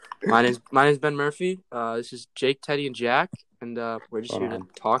Mine is Ben Murphy. This is Jake, Teddy, and Jack, and we're just here to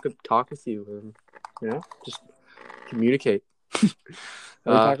talk with you. Just communicate. What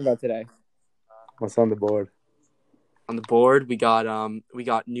are we talking about today? What's on the board? On the board, we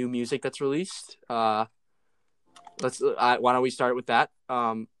got new music that's released. Why don't we start with that?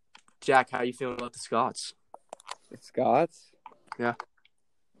 Jack, how are you feeling about the Scots? The Scots? Yeah.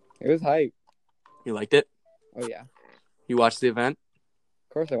 It was hype. You liked it? Oh, yeah. You watched the event?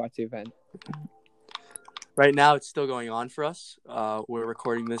 Of course I watched the event. Right now, it's still going on for us. We're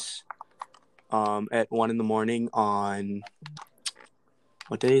recording this at 1 a.m. on...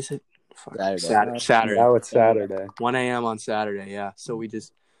 What day is it? Saturday. Now it's Saturday. 1 a.m. on Saturday, yeah. So we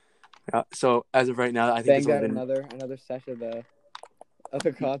just... so as of right now, I think Banged out another session of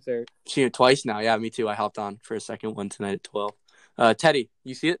the concert. Seen it twice now. Yeah, me too. I hopped on for a second one tonight at 12. Teddy,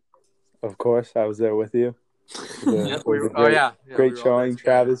 you see it? Of course, I was there with you. Great showing.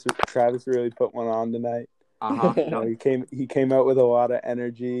 Travis really put one on tonight. He came out with a lot of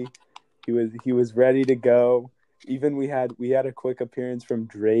energy. He was ready to go. Even we had a quick appearance from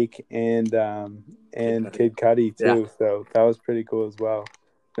Drake and Kid Cudi too. Yeah. So that was pretty cool as well.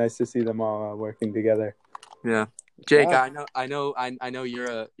 Nice to see them all working together. Yeah, Jake, I know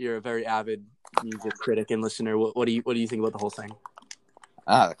you're a very avid music critic and listener. What do you think about the whole thing?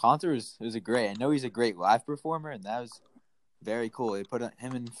 The concert was great. I know he's a great live performer, and that was very cool. They put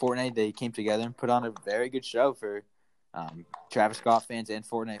him and Fortnite. They came together and put on a very good show for Travis Scott fans and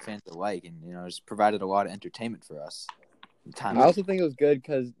Fortnite fans alike, and just provided a lot of entertainment for us. I also think it was good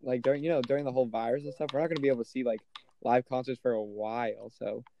because during the whole virus and stuff, we're not going to be able to see live concerts for a while.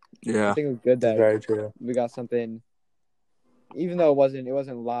 So yeah, I think it was good that very true. We got something. Even though it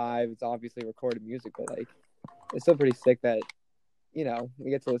wasn't live, it's obviously recorded music, but it's still pretty sick that we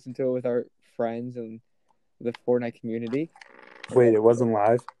get to listen to it with our friends and the Fortnite community. Wait, it wasn't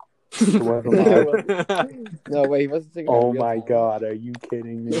live? It wasn't live? No, wait, he wasn't singing. Oh my God, are you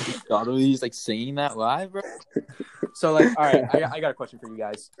kidding me? He's singing that live, bro? So all right, I got a question for you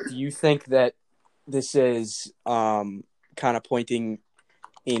guys. Do you think that this is kind of pointing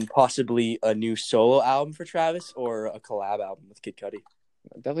in possibly a new solo album for Travis or a collab album with Kid Cudi?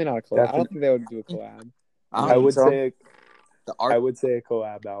 Definitely not a collab. I don't think they would do a collab. I would say a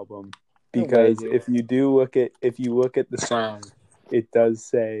collab album because if you look at the song, it does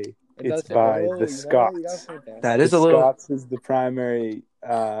say it's by the Scots. That is a little. Scots is the primary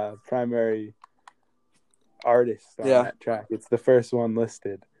artist on that track. It's the first one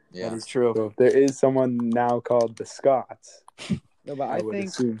listed. Yeah, that is true. So if there is someone now called the Scots, no, but I would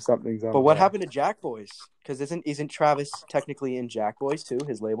assume something's on. But what happened to Jack Boys? Because isn't Travis technically in Jack Boys too?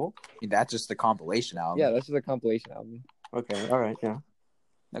 His label. That's just the compilation album. Yeah, that's just a compilation album. Okay, all right, yeah.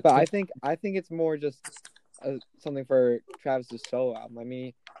 But I think it's more just something for Travis's solo album. I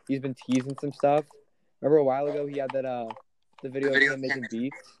mean, he's been teasing some stuff. Remember a while ago he had that the video of him making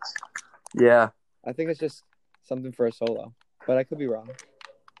beats. Yeah, I think it's just something for a solo, but I could be wrong.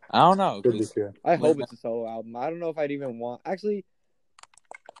 I don't know. I hope it's a solo album. I don't know if I'd even want. Actually,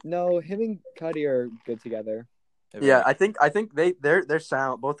 no. Him and Cudi are good together. Yeah, I think their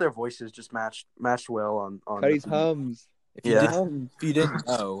sound, both their voices just matched well on Cudi's hums. If you didn't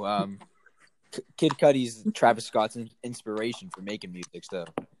know, Kid Cudi's Travis Scott's inspiration for making music. So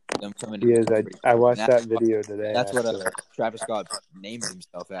he is. I watched that video today. That's what Travis Scott named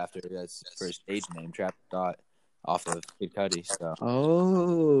himself after. That's for his stage name, Travis Scott, off of Kid Cudi. So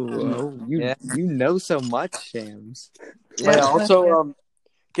you know so much, Shams. Yeah. Also,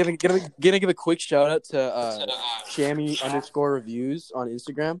 gonna give a quick shout out to Shammy_reviews on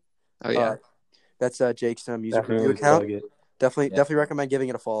Instagram. Oh yeah. That's Jake's music review account. Definitely recommend giving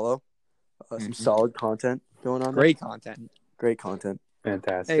it a follow. Some solid content going on. Great content.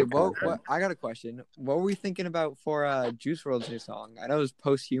 Fantastic. Hey, what? I got a question. What were we thinking about for Juice WRLD's new song? I know it was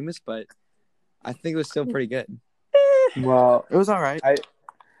posthumous, but I think it was still pretty good. Well, it was all right.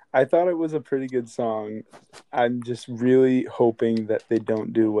 I thought it was a pretty good song. I'm just really hoping that they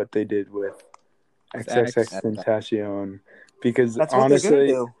don't do what they did with XXXTentacion because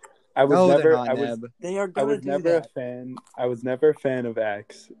honestly, I was never a fan of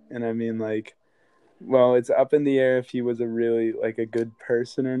X, and I mean it's up in the air if he was a really a good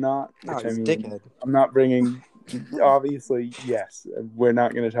person or not. Which I mean, I'm not bringing. Obviously, yes, we're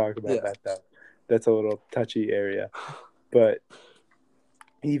not going to talk about that though. That's a little touchy area, but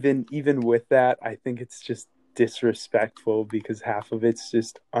even with that, I think it's just disrespectful because half of it's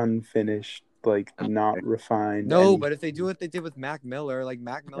just unfinished like not refined. No, any- but if they do what they did with Mac Miller, like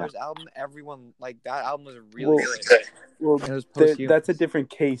Mac Miller's album, everyone like that album was really Well, good. well, And it was posthumous. that's a different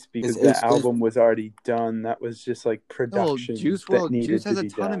case because It was- the album was already done. That was just like No, production Juice that WRLD. needed Juice has to a be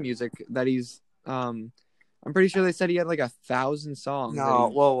ton of done. music that he's. I'm pretty sure they said he had like 1,000 songs. No, that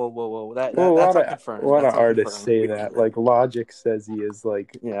he- whoa. That's Well, a unconfirmed. lot That's of artists unconfirmed. say that. Like Logic says he is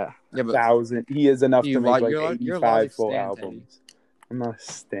like Yeah. Yeah, but 1,000. He is enough You to make lo- like you're a 85 Logic full stan, albums. I'm not a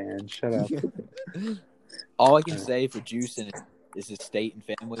stan. Shut up. All I can say for Juice and is his state and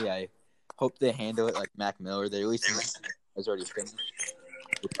family. I hope they handle it like Mac Miller. They released has already finished.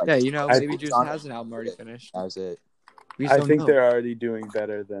 yeah, you know, I- maybe Juice has an album already finished. That was it. We just I don't think know. they're already doing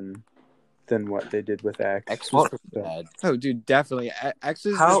better than what they did with X. X was pretty So- bad. Oh, dude, definitely. X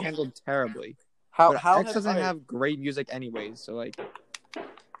is How- handled terribly. How But X doesn't have great music anyways, so like.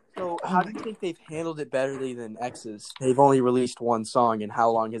 So how do you think they've handled it better than X's? They've only released one song, and how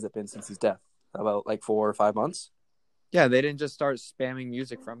long has it been since his death? About like 4 or 5 months. Yeah, they didn't just start spamming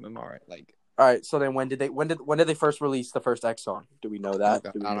music from him. All right, like All right. So then when did they first release the first X song? Do we know that?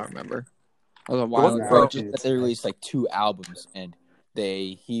 I Do we don't know? remember. It was a It while wasn't ago. Bro, Bro, just that they released like 2 albums and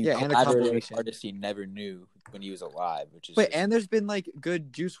he Yeah, and a collaborated with compilation. artists he never knew when he was alive, which is Wait, just- and there's been like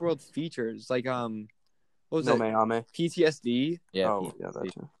good Juice WRLD features, like what was No it? Mayame. PTSD. yeah. Oh, yeah,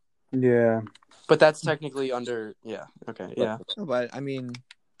 that too. Yeah. But that's technically under. Yeah. Okay. Yeah. No, but I mean,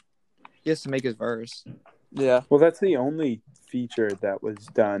 he has to make his verse. Yeah. Well, that's the only feature that was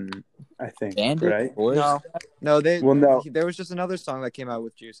done, I think, Bandit, right? Boys. No, No, Well, no. there was just another song that came out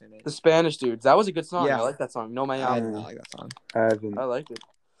with Juice in it. the Spanish dudes. That was a good song. Yeah. I like that song. No I Mayame. did not like that song. I haven't. I liked it.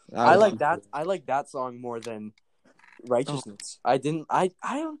 That I was- like that. I like that song more than Righteousness. I didn't. I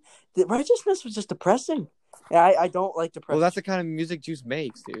don't. The Righteousness was just depressing. Yeah, I don't like depressing. Well, that's the kind of music Juice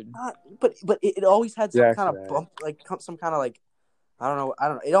makes, dude. not. But it always had some Jack's kind of right. bump, like some kind of like. I don't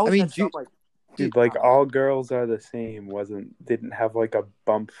know. It always I mean, had some like. Dude, like All Girls Are the Same didn't have like a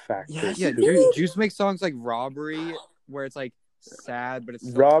bump factor. Yes, Yeah, to it. Juice makes songs like Robbery, where it's like sad, but it's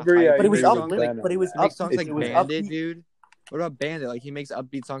still Robbery, hype. I But it was agree Songs with uplifting. Ben on But it was that. He makes songs It's- like it was Bandit, upbeat. dude. What about Bandit? Like he makes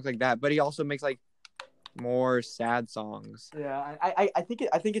upbeat songs like that, but he also makes like more sad songs. Yeah, I think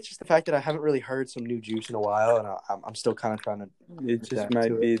it's just the fact that I haven't really heard some new Juice in a while, and I'm still kind of trying to. It just adapt might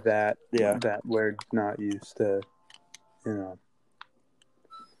to be that Yeah. that we're not used to, you know.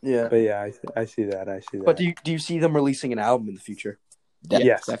 Yeah. But yeah, I see that. I see that. But do you see them releasing an album in the future?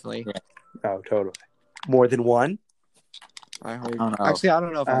 Yes. Definitely. Oh, totally. More than one? I hope. don't know. Actually, I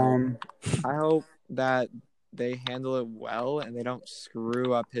don't know if I hope. Um, I hope that they handle it well and they don't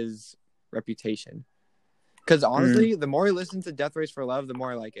screw up his reputation. Because honestly, the more I listen to Death Race for Love, the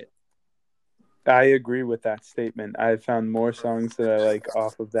more I like it. I agree with that statement. I found more songs that I like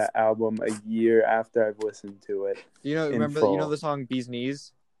off of that album a year after I've listened to it. You know, In remember full. you know the song Bee's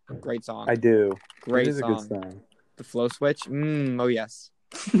Knees? Great song. I do. Great It is song. a good song. The Flow Switch. Oh yes.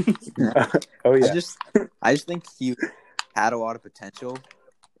 Oh yeah. I just think he had a lot of potential,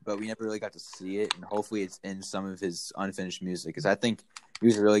 but we never really got to see it. And hopefully, it's in some of his unfinished music because I think he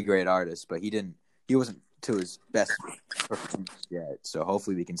was a really great artist, but he wasn't to his best performance yet. So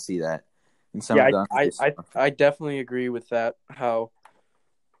hopefully, we can see that in some Yeah, of the I definitely agree with that. How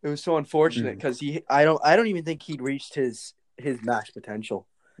it was so unfortunate because I don't even think he'd reached his max potential.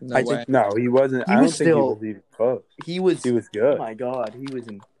 No I way. think- No, he wasn't. He I don't was think he still- was even close. He was. He was Oh good. my god, he was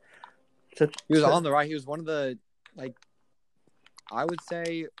in such. He was such- on the right. He was one of the I would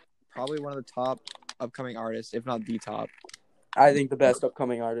say probably one of the top upcoming artists, if not the top. I think the best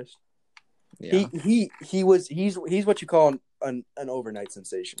upcoming artist. Yeah. He's what you call an overnight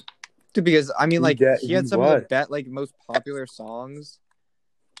sensation. Dude, because I mean, like He he had he some was. of the most popular songs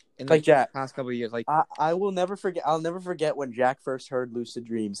in Like the Jack. past couple of years. Like, I will never forget. I'll never forget when Jack first heard "Lucid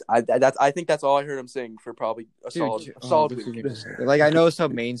Dreams." I think that's all I heard him sing for probably a dude, solid Lucid week. Dreams is so good. Like I know it's so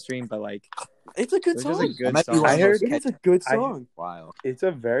mainstream, but like It's a good it's just song. a good might be song. one I of heard- those It's a good I- song. Wow. It's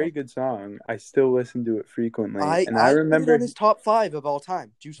a very good song. I still listen to it frequently, and I I put it remember. on his top 5 of all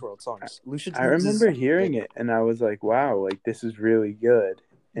time Juice WRLD songs. Lucid I Dreams remember is- hearing it, and I was like, "Wow, like this is really good."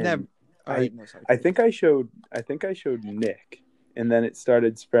 And Never. All right, no, sorry. I think I showed Nick, and then it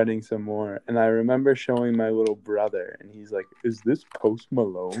started spreading some more. And I remember showing my little brother, and he's like, "Is this Post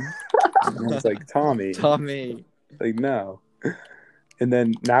Malone?" And I was like, "Tommy, Tommy. like no." And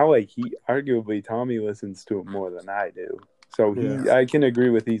then now, like Tommy listens to it more than I do. So I can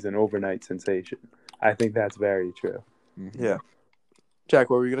agree with he's an overnight sensation. I think that's very true. Yeah. Jack,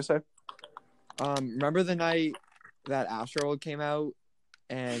 what were you gonna say? Remember the night that Astroworld came out,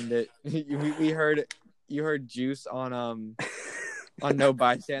 and you heard Juice on No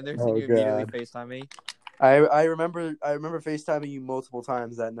Bystanders, Oh, and you immediately God. FaceTime me. I remember FaceTiming you multiple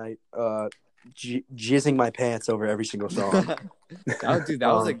times that night. jizzing my pants over every single song. That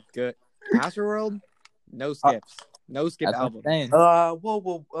was a good Astroworld. No skips. No skip That's what album. I'm saying.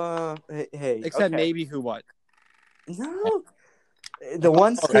 Whoa. Hey. Except okay. maybe Who What. No. The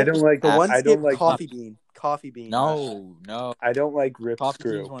one skip. I don't like. The one I skip. don't like. Coffee Bean. Coffee Bean. No. I don't like Rip Coffee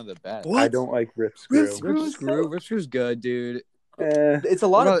Bean Screw. is one of the best. What? I don't like Rip Screw. Rip Screw's good, dude. It's a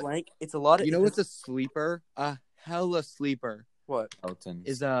lot of blank. It's a lot of. You know what's a sleeper? A hella sleeper. What? Skeletons.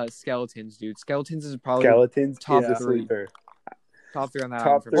 Is Skeletons, dude. Skeletons is probably Skeletons top is a three. sleeper. Top 3 on that. Top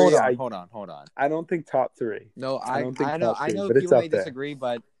album for three, me. Hold on. I don't think top 3. No, I don't think I know top three, I know but it's people up may there. disagree,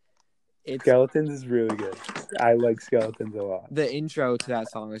 but it's Skeletons is really good. I like Skeletons a lot. the intro to that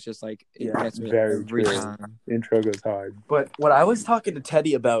song is just like it Yeah, gets me very every true. time. Intro goes hard. But what I was talking to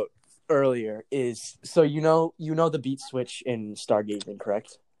Teddy about earlier is so you know the beat switch in Stargazing,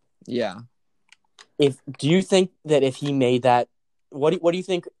 correct? Yeah. Do you think that if he made that, what do you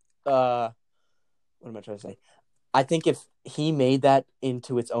think? What am I trying to say? I think if he made that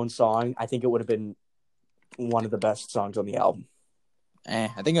into its own song, I think it would have been one of the best songs on the album. I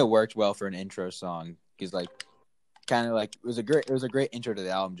think it worked well for an intro song because like kind of like it was a great intro to the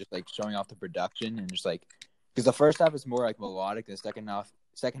album, just like showing off the production and just like because the first half is more like melodic, and the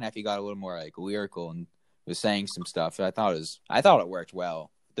second half he got a little more like lyrical and was saying some stuff. So I thought it worked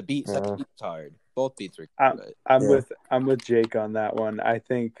well. The second beat was hard. Both beats were good. I'm with Jake on that one. I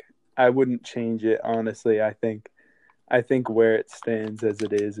think I wouldn't change it honestly. I think where it stands as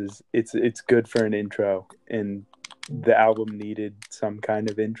it is it's good for an intro, and the album needed some kind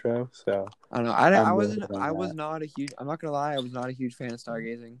of intro. So I don't know. I was not a huge. I'm not gonna lie. I was not a huge fan of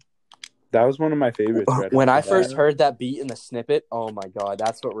Stargazing. that was one of my favorites. Right When I after first that. heard that beat in the snippet, oh my god,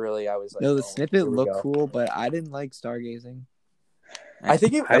 that's what really I was like. No, the oh, snippet here we looked go. cool, but I didn't like Stargazing. I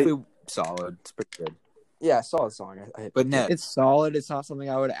think it, definitely solid. It's pretty good. yeah, solid song. But no, It's solid. It's not something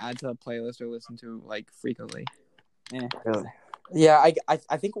I would add to a playlist or listen to like frequently. Really? Yeah,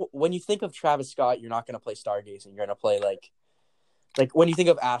 I think when you think of Travis Scott, you're not gonna play Stargazing. You're gonna play like when you think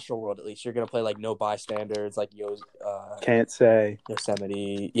of Astroworld, at least you're gonna play like No Bystanders, like Can't Say.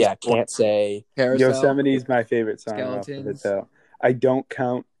 Yosemite. Yeah, Can't Say. Carousel. Yosemite is my favorite song off of it, Skeletons. though. I don't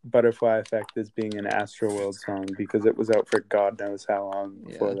count Butterfly Effect as being an Astroworld song because it was out for God knows how long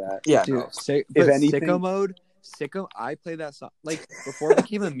before that. Yeah, Dude, no. but anything- Sicko Mode. I played that song like before it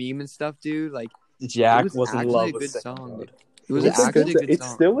became a meme and stuff, dude. Like Jack it was in actually love a with good Sicko song. Mode. Dude. It was It's a actually good, a good it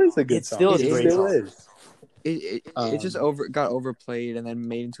song. still is a good It song. still is It a great still song. is. It just got overplayed and then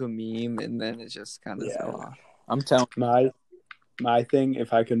made into a meme, and then it just kind of fell off. I'm telling My thing,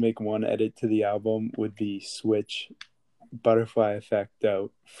 if I could make one edit to the album, would be switch Butterfly Effect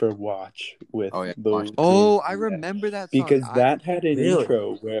out for Watch with Oh, yeah, Lil Watch. Uzi. Oh, I remember that song. Because that had an Really?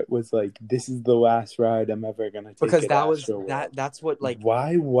 intro where it was like, "This is the last ride I'm ever gonna take." Because at that was Astroworld." that's what like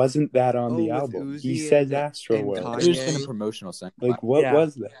Why wasn't that on the with album? He Uzi says and Astroworld. Kanye. it was just in a promotional sense. Like, what Yeah.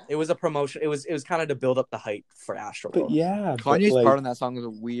 was that? it was a promotion. It was kind of to build up the hype for Astroworld. But yeah, Kanye's like, part on that song was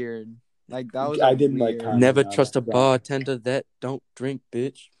weird. Like that was. I didn't like weird. Kanye. Never on trust a that song. bartender that don't drink,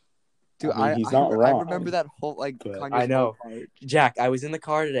 bitch. Dude, I mean, he's not I wrong, remember that whole like. but- Kanye's I know. whole part. Jack, I was in the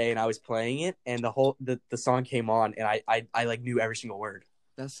car today and I was playing it, and the song came on, and I like knew every single word.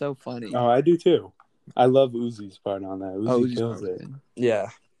 That's so funny. Oh, I do too. I love Uzi's part on that. Uzi Uzi's kills part was it. good. Yeah.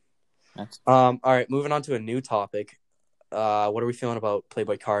 That's- All right, moving on to a new topic. What are we feeling about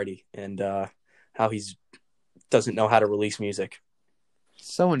Playboi Carti and how he's doesn't know how to release music?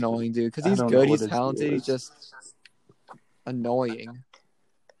 So annoying, dude. Because I he's don't good. know what He's his talented. deal He's is. just annoying.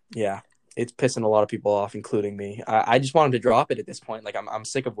 Yeah, it's pissing a lot of people off, including me. I just want him to drop it at this point. Like I'm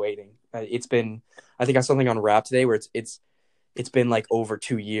sick of waiting. It's been, I think I saw something on Rap today where it's been like over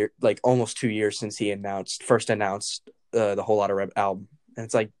 2 years, like almost 2 years since he first announced the Whole Lotta Red album, and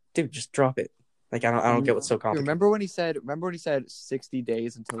it's like, dude, just drop it. Like I don't get what's so Dude, complicated. remember when he said 60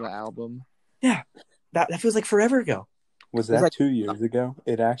 days until the album? That feels like forever ago. Was It was that like- 2 years ago?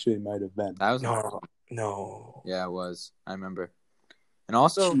 It actually might have been. That was No. Yeah, it was. I remember. And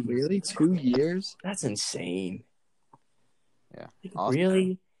also, Really? 2 years? That's insane. Yeah. Like, Also-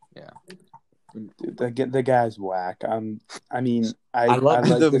 really? Dude, the guy's whack. I love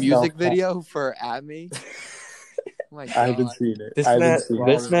like the this music self- video for At Me? Oh my God. I haven't seen it. This I haven't man, seen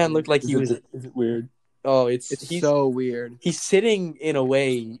this it. man looked like he was. Is it weird? Oh, It's he's so weird. he's sitting in a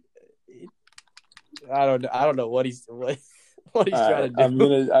way. I don't know what he's trying to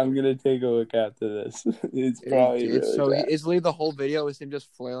do. I'm gonna take a look after this. It's probably It's really bad. it's literally the whole video is him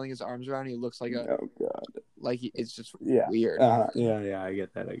just flailing his arms around. He looks like Oh god. it's just Yeah. weird. Yeah. I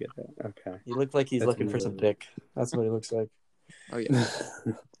get that. Okay. He looked like he's That's looking for some weird. dick. That's what he looks like. Oh yeah.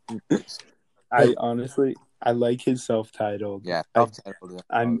 I honestly, I like his self-titled. Yeah, self-titled.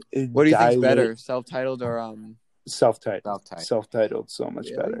 What do you think's better, self-titled or Self-titled. Self-titled, so much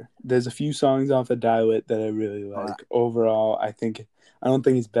better. There's a few songs off of Dial It that I really like. Overall, I don't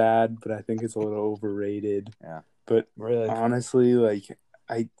think it's bad, but I think it's a little overrated. Yeah. But honestly, like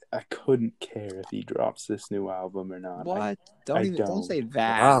I couldn't care if he drops this new album or not. What? Don't say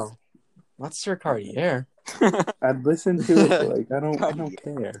that. Wow. What's Sir Cartier? I'd listen to it, but like I don't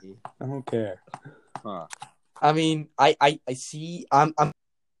care. I don't care. Huh. I mean, I see. I'm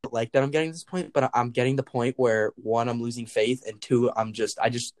like that. I'm getting to this point, but I'm getting the point where one, I'm losing faith, and two, I'm getting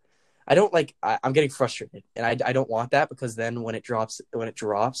frustrated, and I don't want that because then when it drops,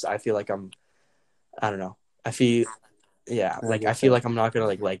 I feel like I don't know. I feel like I'm not gonna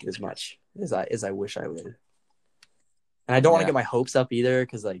like it as much as I wish I would, and I don't want to get my hopes up either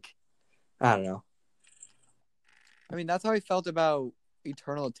because I don't know. I mean, that's how I felt about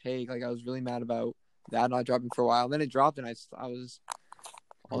Eternal Take. Like I was really mad about that not dropping for a while. And then it dropped, and I was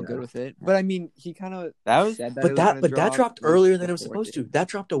all good with it. But I mean, he kind of said that. That dropped earlier than it was supposed to. That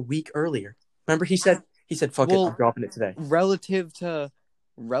dropped a week earlier. Remember, he said, "Fuck it, I'm dropping it today." Relative to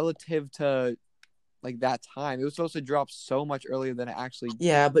like that time, it was supposed to drop so much earlier than it actually.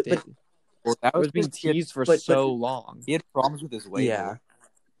 Yeah, but that was being teased for so long. He had problems with his label. Yeah,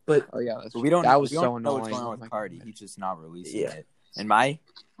 but we don't know what's annoying. going on with Cardi. He's just not releasing it. And my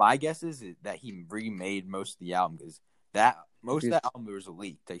guess is that he remade most of the album because most of that album was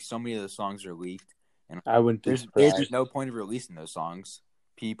leaked. Like so many of the songs are leaked, and I wouldn't. There's no point of releasing those songs.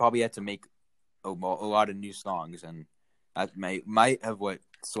 He probably had to make a lot of new songs, and that might have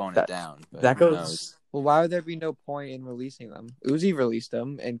slowing it down. But that goes. Well, why would there be no point in releasing them? Uzi released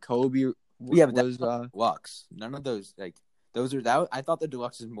them, and Kobe. But was deluxe. None of those those are that. I thought the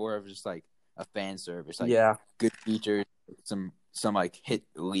deluxe is more of just like a fan service. Like good features, some like hit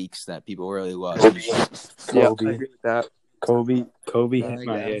leaks that people really love. Kobe, I agree with that. Kobe hit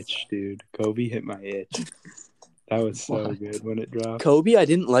my itch, dude. Kobe hit my itch. That was so good when it dropped. Kobe, I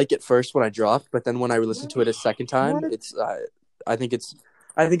didn't like it first when I dropped, but then when I listened to it a second time, I think it's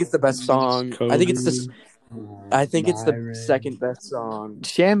the best song. Kobe. I think it's the second best song.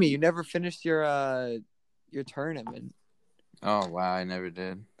 Shammy, you never finished your tournament. Oh wow, I never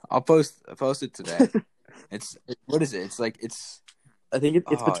did. I'll post it today. What is it? I think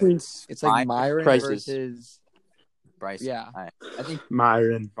it's between. It's like Myron versus Bryce. Yeah, I think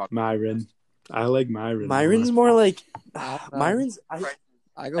Myron. I like Myron. Myron's more like Myron's. I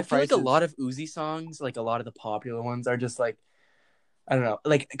feel like a lot of Uzi songs, like a lot of the popular ones, are just like I don't know,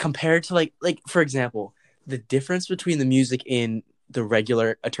 like compared to like for example, the difference between the music in the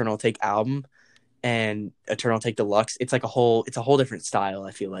regular Eternal Take album and Eternal Take Deluxe, it's a whole different style.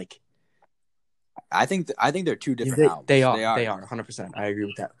 I feel like. I think they're two different albums. They are 100%. I agree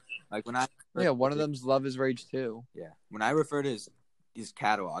with that. Like when one of them's Love Is Rage 2. Yeah, when I refer to his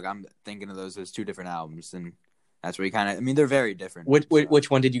catalog, I'm thinking of those as two different albums, and that's where you kind of. I mean, they're very different. Which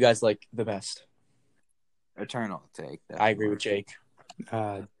one did you guys like the best? Eternal Take. I agree with Jake.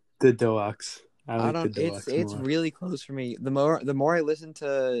 The Deluxe. I don't. It's really close for me. The more I listen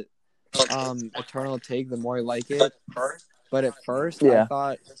to Eternal Take, the more I like it. But at first, I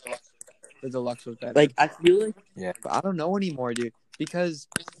thought the Deluxe was better. Like I feel like but I don't know anymore, dude. Because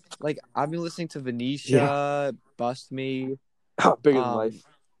like I've been listening to Venetia, Bust Me, Bigger Than Life.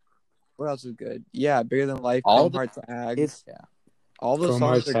 What else is good? Yeah, Bigger Than Life. All Chrome Heart Tags. Yeah. All those Chrome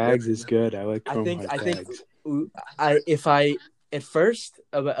songs Heart are Tags good. is good. I like Chrome Heart Tags. If I at first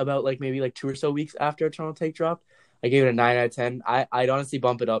about like maybe like 2 or so weeks after Eternal Take dropped, I gave it a 9 out of 10. I'd honestly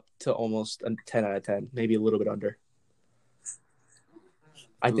bump it up to almost a 10 out of 10, maybe a little bit under.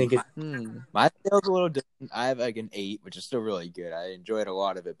 I think it. My scale's a little different. I have like an 8, which is still really good. I enjoyed a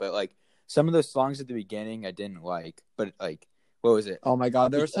lot of it, but like some of those songs at the beginning, I didn't like. But like, what was it? Oh my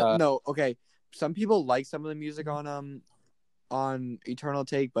god, there was some. No, okay. Some people like some of the music on Eternal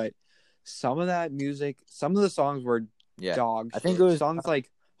Take, but some of that music, some of the songs were dog. I think it was songs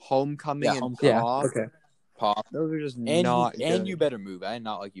like Homecoming and Pop. Okay. Pop. Those are just not good. And You Better Move. I did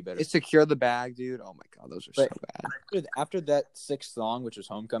not like You Better Move. It's Secure the Bag, dude. Oh my god, those are so bad. After that 6th song, which was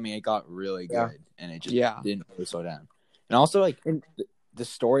Homecoming, it got really good, and it just didn't really slow down. And also, like the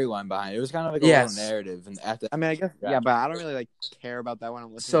storyline behind it was kind of like a little narrative. And after, I mean, I guess but I don't really like care about that when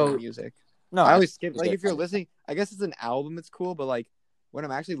I'm listening to music. No, I always skip. Like if you're listening, I guess it's an album. It's cool, but like when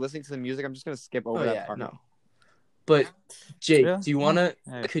I'm actually listening to the music, I'm just gonna skip over that part. No. But Jake, do you wanna?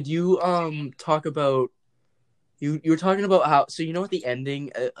 Could you talk about? You were talking about how, so you know at the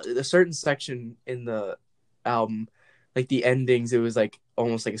ending, a certain section in the album, like the endings, it was like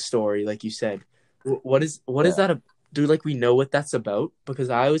almost like a story, like you said. What is that? Do like we know what that's about? Because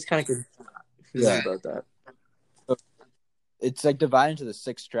I was kind of confused about that. it's like divided into the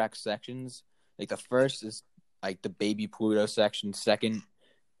 6-track sections. Like the first is like the Baby Pluto section. Second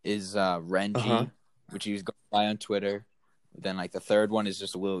is Renji, which he's going by on Twitter. Then like the third one is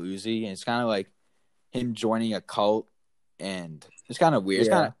just Lil Uzi, and it's kind of like him joining a cult, and it's kind of weird. It's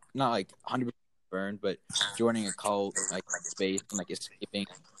kind of not like 100% burned, but joining a cult, like space, and like escaping,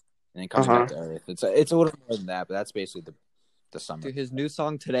 and then coming back to Earth. It's a little more than that, but that's basically the summary. Dude, his new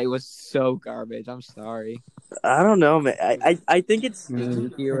song today was so garbage. I'm sorry. I don't know, man. I think it's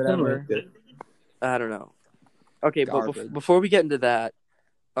Suzuki or whatever. I don't know. Okay, Garbage. but before we get into that,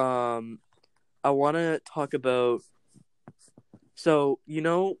 I want to talk about. So you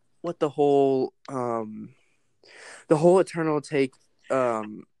know what the whole Eternal Take,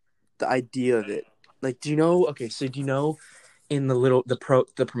 the idea of it. Like, do you know? Okay, so do you know in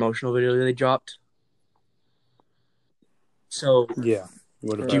the promotional video that they dropped? So yeah.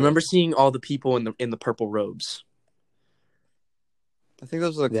 What about do you remember seeing all the people in the purple robes? I think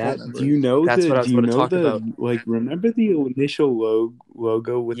those were the that. cult Do you know That's the? what I was Do you going to know talk the? about. Like, remember the initial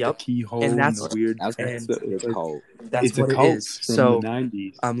logo with the keyhole And that's the weird. That's it's a cult. That's a what cult it is. from So the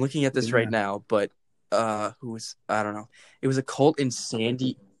 90s. I'm looking at this right now, but who was I don't know. It was a cult in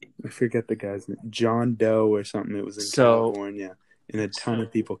Sandy. I forget the guy's name. John Doe or something. It was in California, and a ton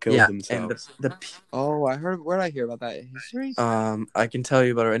of people killed themselves. And I heard. Where did I hear about that history? I can tell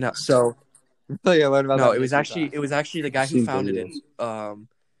you about it right now. So I learned about no, that. it was actually the guy who founded it.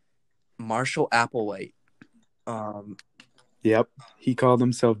 Marshall Applewhite. Yep, he called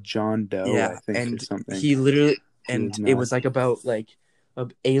himself John Doe. I think, and or something. He literally, and it was like about like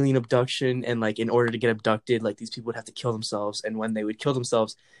alien abduction, and like in order to get abducted, like these people would have to kill themselves, and when they would kill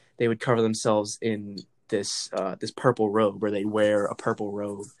themselves, they would cover themselves in this purple robe, where they wear a purple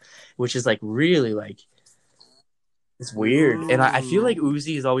robe, which is like really like it's weird. And I feel like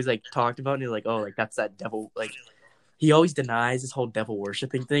Uzi is always like talked about, and he's like, oh, like that's that devil. Like he always denies this whole devil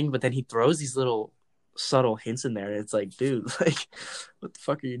worshipping thing, but then he throws these little subtle hints in there, and it's like, dude, like what the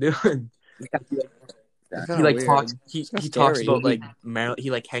fuck are you doing? He like talks. He talks about like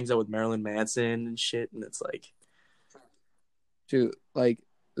he like hangs out with Marilyn Manson and shit, and it's like, dude, like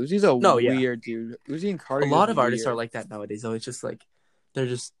Uzi's weird dude. Uzi and Cardi. A lot of artists are like that nowadays. Though it's just like they're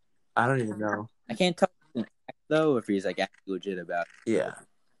just I don't even know. I can't tell though if he's like actually legit about it. Yeah,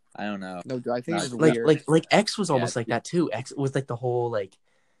 I don't know. No, dude, I think it's like weird. like X was almost like that too. X was like the whole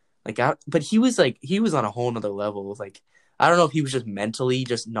but he was on a whole nother level. Like I don't know if he was just mentally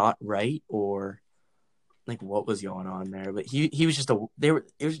just not right or like what was going on there, but he was just it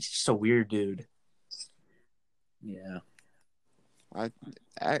was just a weird dude. Yeah.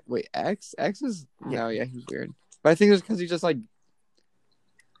 Wait, X is he was weird, but I think it was because he just like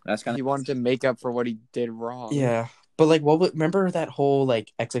he wanted to make up for what he did wrong. Yeah, but like remember that whole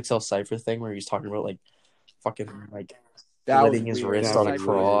like XXL Cypher thing where he was talking about like fucking like letting his wrist on a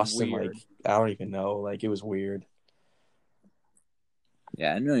cross and like I don't even know, like it was weird.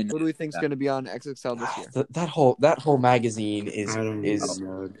 Yeah, I don't really know. What do we think's going to be on XXL this year? That whole magazine is I don't even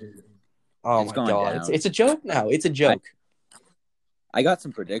know, dude. Oh my god, it's a joke now. It's a joke. I got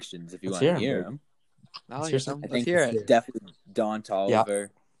some predictions if you want to hear them. I think let's hear it. Definitely Don Toliver,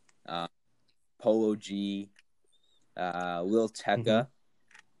 Polo G, Lil Tecca,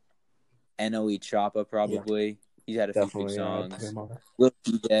 NOE Choppa probably. Yeah. He's had a few big songs. Lil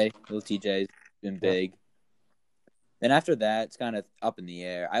TJ's been big. Then after that, it's kind of up in the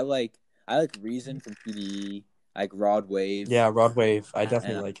air. I like Reason from PDE. I like Rod Wave. Yeah, Rod Wave. I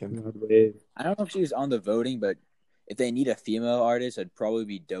definitely like him. Rod Wave. I don't know if she was on the voting, but if they need a female artist, it'd probably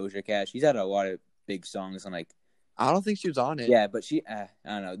be Doja Cat. She's had a lot of big songs and like. I don't think she was on it. Yeah, but she. I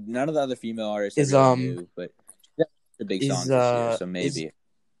don't know. None of the other female artists is new, but she's got the big songs this year, so maybe.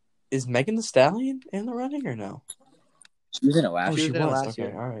 Is Megan Thee Stallion in the running or no? She was in it last year. She was last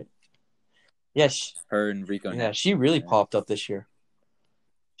year. All right. Yeah, her and Rico. Yeah, she really popped up this year.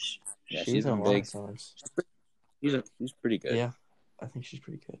 Yeah, she's in big songs. She's pretty good. Yeah, I think she's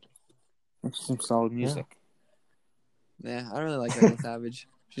pretty good. Some solid music. Yeah, I really like Megan Savage.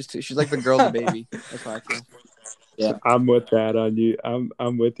 She's like the girl in the baby. That's how I feel. Yeah, I'm with that on you.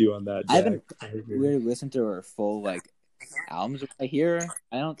 I'm with you on that, Jack. I haven't really listened to her full like albums. I hear her.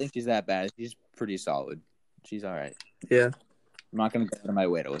 I don't think she's that bad. She's pretty solid. She's all right. Yeah. I'm not gonna go out of my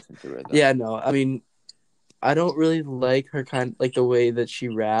way to listen to her though. Yeah, no. I mean, I don't really like her like the way that she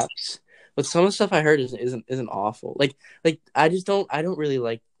raps, but some of the stuff I heard isn't awful. Like I don't really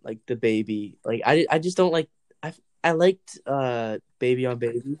like the baby. Like I just don't like. I liked Baby on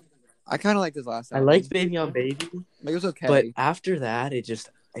Baby. I kind of liked his last album. I liked Baby on Baby. It was okay, but after that, it just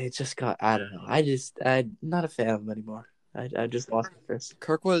got. I don't know. I'm not a fan of him anymore. I just lost interest.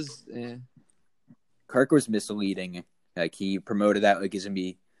 Kirk was misleading. Like he promoted that like it's gonna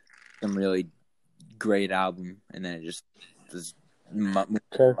be some really great album, and then it just was.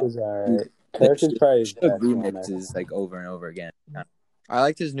 Kirk was alright. Kirk is probably his best one. remixes like over and over again. I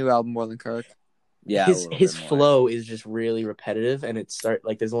liked his new album more than Kirk. Yeah, his flow is just really repetitive, and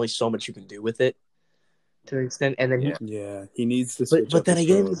there's only so much you can do with it to an extent. And then he needs to switch. But then his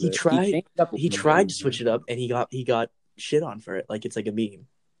again, flow a he bit. tried to switch it up, and he got shit on for it. Like it's like a meme.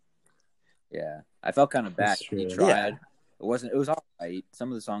 Yeah, I felt kind of bad. He tried. Yeah. It was all right. Some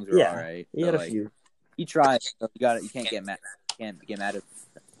of the songs were all right. He had a few. He tried. So you can't get mad. Can't get mad at.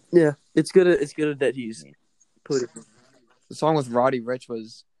 Yeah, it's good that he's put it. The song with Roddy Ricch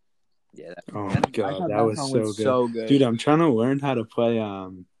was. Yeah. Oh my god, that was so good. Dude, I'm trying to learn how to play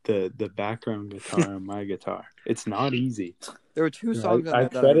the background guitar on my guitar. It's not easy. There were two songs. I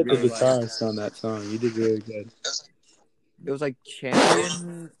credit the guitarist on that song. He did really good. It was like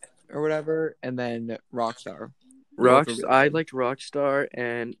Champion or whatever, and then Rockstar. I liked Rockstar,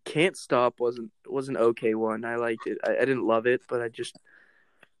 and Can't Stop was an okay one. I liked it. I didn't love it, but I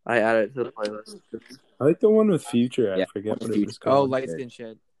added it to the playlist. I like the one with Future. I forget what it was called. Oh, Light Skin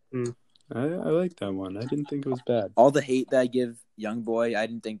Shit. I like that one. I didn't think it was bad. All the hate that I give Young Boy, I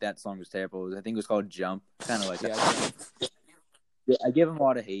didn't think that song was terrible. I think it was called Jump. Kind of like that. Yeah, I give him a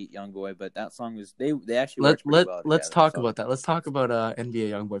lot of hate, Young Boy, but that song was they actually let's talk about that. Let's talk about NBA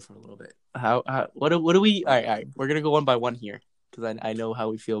YoungBoy for a little bit. What do we? All right. We're gonna go one by one here because I know how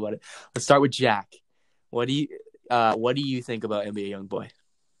we feel about it. Let's start with Jack. What do you think about NBA YoungBoy?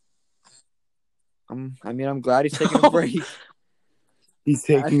 I'm glad he's taking a break. He's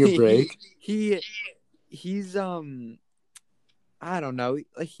taking a break. He's I don't know.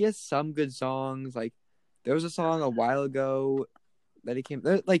 Like he has some good songs. Like there was a song a while ago that he came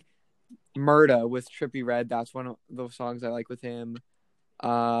like Murda with Trippie Redd. That's one of those songs I like with him.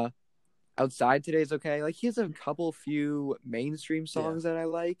 Outside Today's okay. Like he has a few mainstream songs that I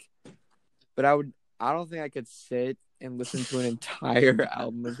like, but I don't think I could sit and listen to an entire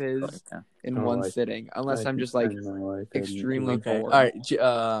album of his in one sitting unless I'm just like extremely bored. All right,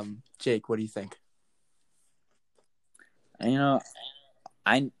 Jake, what do you think? All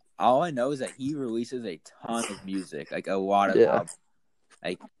I know is that he releases a ton of music, like a lot of albums.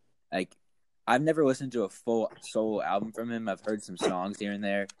 Like I've never listened to a full solo album from him. I've heard some songs here and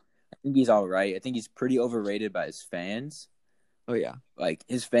there. I think he's all right. I think he's pretty overrated by his fans. Oh yeah, like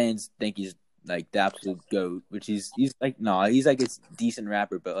his fans think he's like the absolute GOAT, which he's like he's like a decent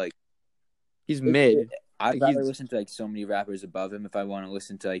rapper, but like he's mid. I'd rather listen to like so many rappers above him if I want to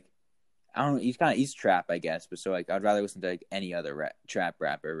listen to like I don't know. He's trap, I guess, but so like I'd rather listen to like any other trap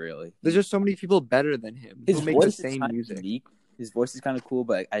rapper. Really, there's just so many people better than him who make the same music. Unique. His voice is kind of cool,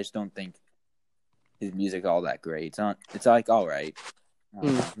 but I just don't think his music all that great. It's not. It's like all right,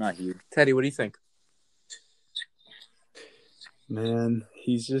 not huge. Teddy, what do you think? Man,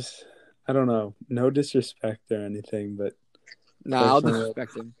 he's just. I don't know. No disrespect or anything, but I'll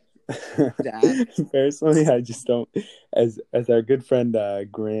disrespect him. Personally, I just don't. As our good friend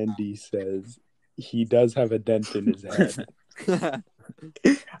Grandy says, he does have a dent in his head.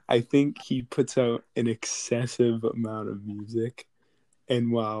 I think he puts out an excessive amount of music,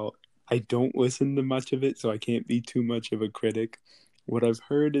 and while I don't listen to much of it, so I can't be too much of a critic, what I've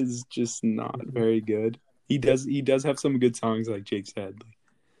heard is just not very good. He does have some good songs, like Jake said.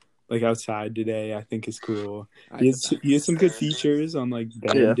 Like Outside Today, I think is cool. He has some good features on like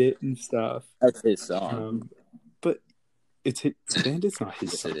Bandit and stuff. That's his song. But Bandit's not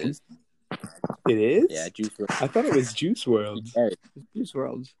his song. It is. It is? Yeah, Juice WRLD. I thought it was Juice WRLD. Juice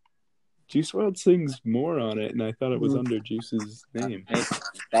WRLD. Juice WRLD sings more on it, and I thought it was under Juice's name. I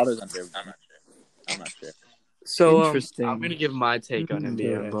thought it was under. I'm not sure. So interesting. I'm gonna give my take on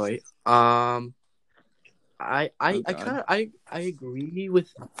NBA YoungBoy. I agree with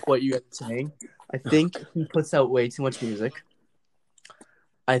what you guys are saying. I think he puts out way too much music.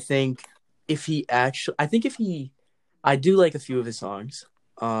 I do like a few of his songs.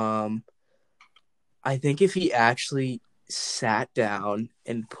 I think if he actually sat down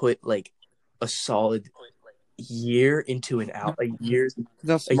and put like a solid year into an album, a year's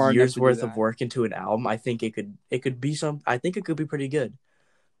worth of work into an album, I think it could be pretty good.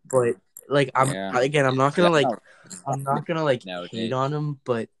 But like I'm not gonna hate on him,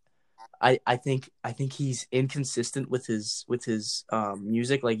 but I think he's inconsistent with his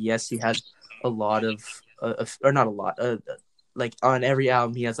music. Like yes, he has a lot of or not a lot. Like on every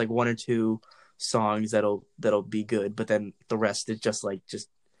album, he has like one or two songs that'll be good, but then the rest is just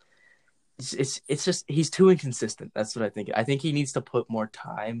it's just he's too inconsistent. That's what I think. I think he needs to put more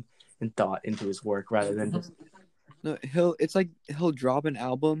time and thought into his work rather than just. No, he'll drop an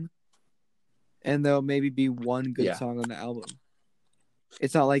album, and there'll maybe be one good Yeah. song on the album.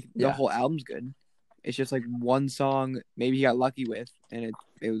 It's not like the Yeah. whole album's good. It's just like one song maybe he got lucky with, and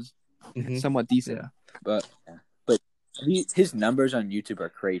it was Mhm. somewhat decent. Yeah. But his numbers on YouTube are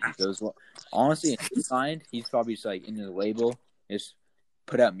crazy. Those honestly, in his mind, he's probably just like in the label, just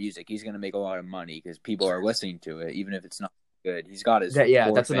put out music. He's gonna make a lot of money because people are listening to it, even if it's not good. He's got his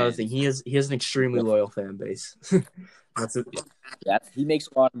That's another fans. thing. He has an extremely loyal fan base. That's it. Yeah, he makes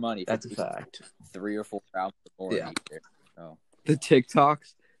a lot of money. That's a fact. 3 or 4 albums before Yeah. a year. So. The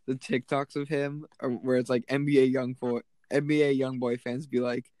TikToks of him, where it's like NBA YoungBoy fans be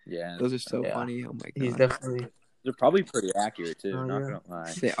like, Yeah, those are so Yeah. funny. Oh my god, He's definitely they're probably pretty accurate too. Oh, not yeah. gonna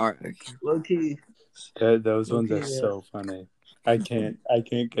lie. they are. low key. Those ones are Yeah. so funny. I can't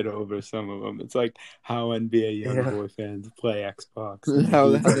get over some of them. It's like how NBA YoungBoy fans play Xbox. How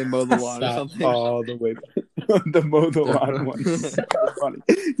they mow the lawn or Sat something. all the way. The mow the lawn one is so funny.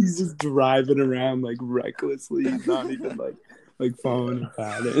 He's just driving around like recklessly. He's not even like following a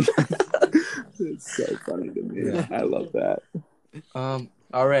pattern. It's so funny to me. Yeah. I love that.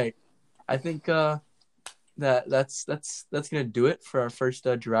 All right. I think that's gonna do it for our first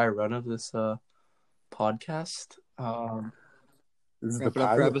dry run of this podcast. This is the Wrap it up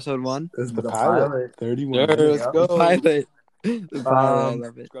for pilot. episode 1. This is the The pilot. pilot. 31 Yeah, minutes. let's go. The pilot. I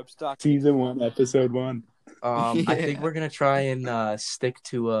love it. Scrub stock. Season 1, episode 1. I think we're gonna try and stick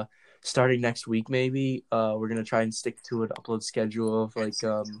to starting next week. Maybe we're gonna try and stick to an upload schedule of like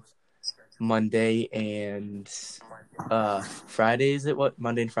Monday and Friday. Is it what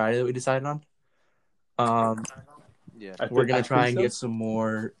Monday and Friday that we decided on? Yeah. We're gonna try and so. get some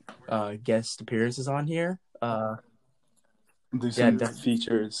more guest appearances on here. Do some Yeah,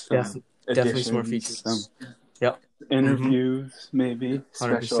 features. definitely some more additions, features. some Interviews, maybe.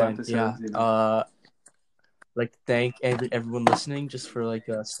 Special 100%. episodes. Yeah. You know. Like thank everyone listening just for like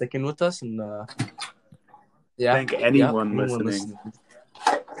sticking with us and yeah. Thank anyone listening.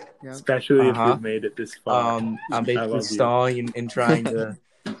 Especially if you've made it this far. I'm basically stalling and trying to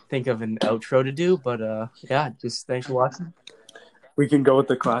think of an outro to do, but yeah, just thanks for watching. We can go with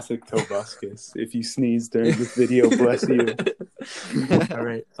the classic Tobuscus. If you sneeze during this video, bless you. All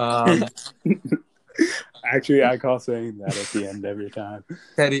right. Actually, I call saying that at the end every time.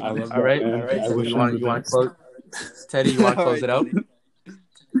 Teddy, I love all right, that, man. all right. I So wish you him want the to best. close? Teddy, you want to close it out?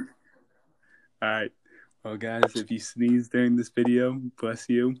 All right. Well, guys, if you sneeze during this video, bless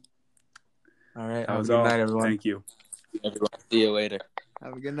you. All right. That was Good all. night, everyone. Thank you. Everyone, see you later.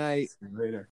 Have a good night. See you later.